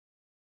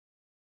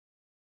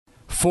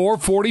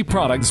440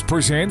 Products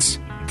presents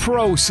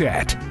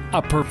ProSet,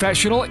 a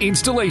professional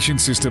installation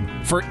system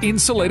for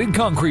insulated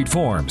concrete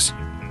forms.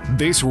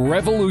 This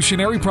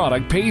revolutionary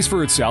product pays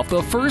for itself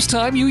the first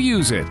time you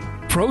use it.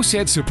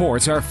 ProSet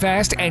supports are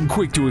fast and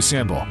quick to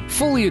assemble,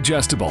 fully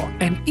adjustable,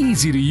 and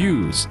easy to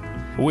use.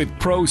 With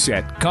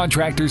ProSet,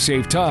 contractors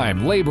save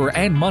time, labor,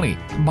 and money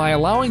by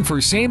allowing for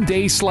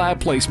same-day slab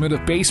placement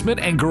of basement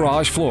and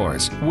garage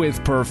floors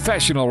with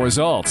professional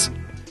results.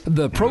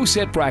 The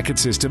ProSet bracket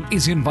system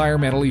is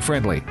environmentally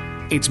friendly.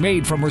 It's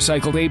made from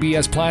recycled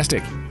ABS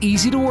plastic,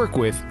 easy to work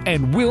with,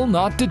 and will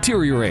not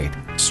deteriorate.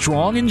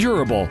 Strong and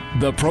durable,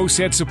 the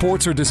ProSet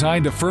supports are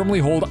designed to firmly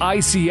hold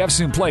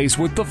ICFs in place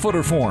with the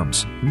footer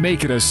forms.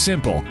 Make it a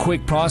simple,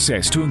 quick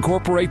process to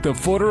incorporate the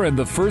footer and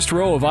the first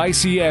row of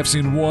ICFs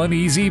in one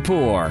easy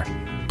pour.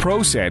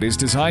 ProSet is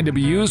designed to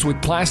be used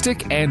with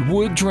plastic and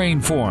wood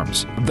drain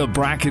forms. The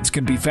brackets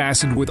can be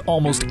fastened with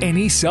almost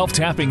any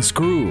self-tapping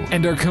screw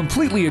and are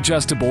completely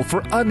adjustable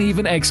for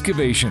uneven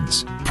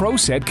excavations.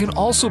 ProSet can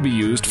also be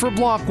used for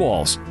block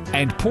walls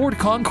and poured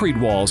concrete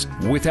walls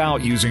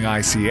without using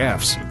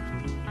ICFs.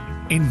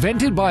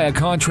 Invented by a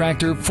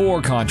contractor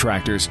for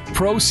contractors,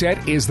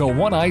 ProSet is the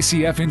one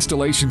ICF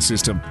installation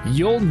system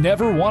you'll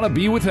never want to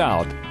be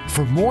without.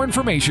 For more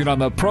information on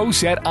the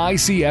ProSet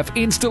ICF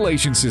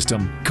installation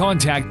system,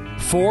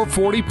 contact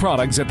 440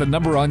 Products at the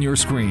number on your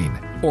screen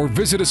or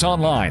visit us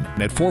online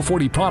at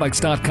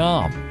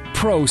 440products.com.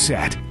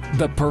 ProSet,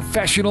 the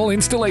professional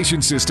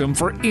installation system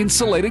for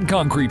insulated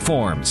concrete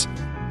forms.